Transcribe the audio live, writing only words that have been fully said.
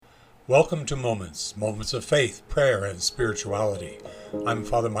Welcome to Moments of Faith, Prayer, and Spirituality. I'm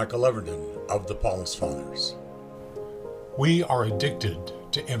Father Michael Everton of the Paulist Fathers. We are addicted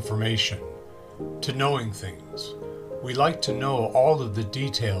to information, to knowing things. We like to know all of the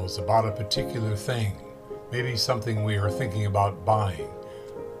details about a particular thing, maybe something we are thinking about buying.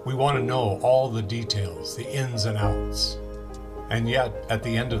 We want to know all the details, the ins and outs. And yet, at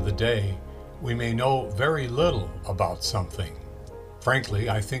the end of the day, we may know very little about something. Frankly,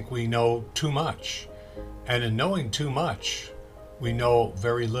 I think we know too much. And in knowing too much, we know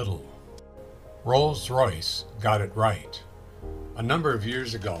very little. Rolls-Royce got it right. A number of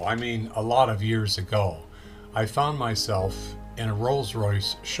years ago, a lot of years ago, I found myself in a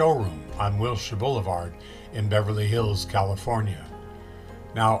Rolls-Royce showroom on Wilshire Boulevard in Beverly Hills, California.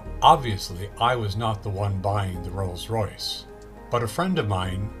 Now, obviously, I was not the one buying the Rolls-Royce, but a friend of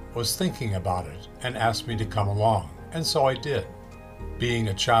mine was thinking about it and asked me to come along, and so I did. Being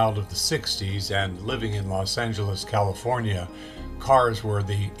a child of the 60s and living in Los Angeles, California, cars were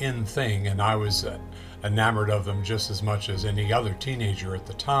the in thing, and I was enamored of them just as much as any other teenager at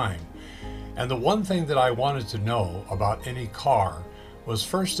the time. And the one thing that I wanted to know about any car was,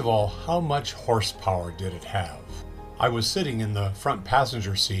 first of all, how much horsepower did it have? I was sitting in the front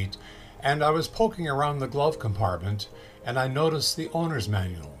passenger seat, and I was poking around the glove compartment, and I noticed the owner's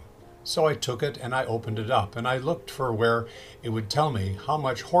manual. So I took it and I opened it up and I looked for where it would tell me how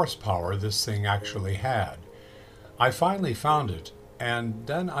much horsepower this thing actually had. I finally found it, and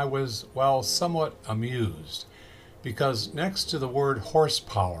then I was, somewhat amused, because next to the word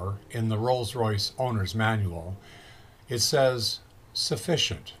horsepower in the Rolls-Royce owner's manual, it says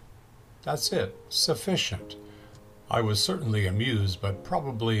sufficient. That's it, sufficient. I was certainly amused, but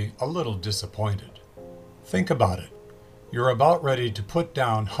probably a little disappointed. Think about it. You're about ready to put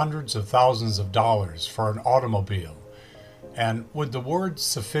down hundreds of thousands of dollars for an automobile, and would the word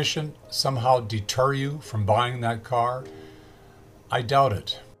sufficient somehow deter you from buying that car? I doubt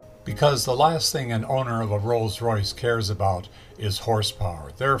it, because the last thing an owner of a Rolls-Royce cares about is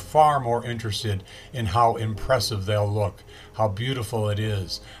horsepower. They're far more interested in how impressive they'll look, how beautiful it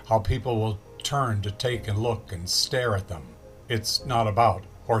is, how people will turn to take and look and stare at them. It's not about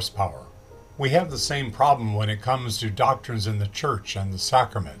horsepower. We have the same problem when it comes to doctrines in the church and the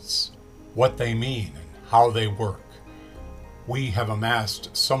sacraments, what they mean and how they work. We have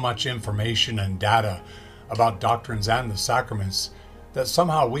amassed so much information and data about doctrines and the sacraments that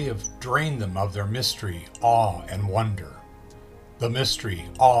somehow we have drained them of their mystery, awe, and wonder. The mystery,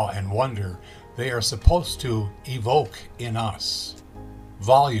 awe, and wonder they are supposed to evoke in us.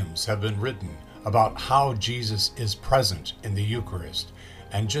 Volumes have been written about how Jesus is present in the Eucharist,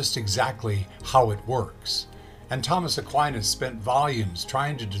 and just exactly how it works. And Thomas Aquinas spent volumes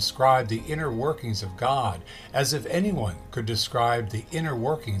trying to describe the inner workings of God, as if anyone could describe the inner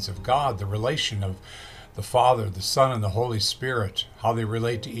workings of God, the relation of the Father, the Son, and the Holy Spirit, how they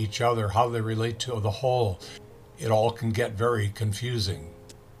relate to each other, how they relate to the whole. It all can get very confusing.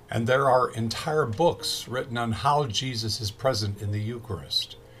 And there are entire books written on how Jesus is present in the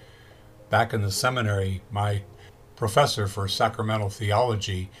Eucharist. Back in the seminary, my professor for sacramental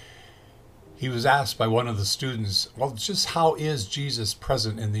theology, he was asked by one of the students, just how is Jesus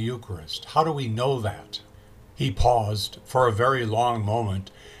present in the Eucharist? How do we know that? He paused for a very long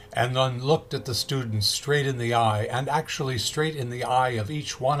moment and then looked at the student straight in the eye, and actually straight in the eye of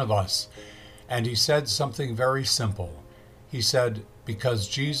each one of us, and he said something very simple. He said, because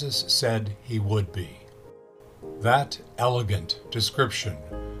Jesus said he would be. That elegant description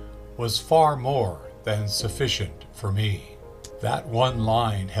was far more than sufficient for me. That one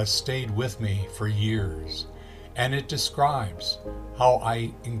line has stayed with me for years, and it describes how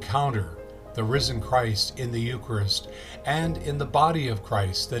I encounter the risen Christ in the Eucharist and in the body of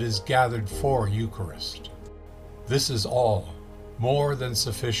Christ that is gathered for Eucharist. This is all more than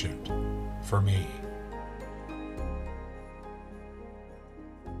sufficient for me.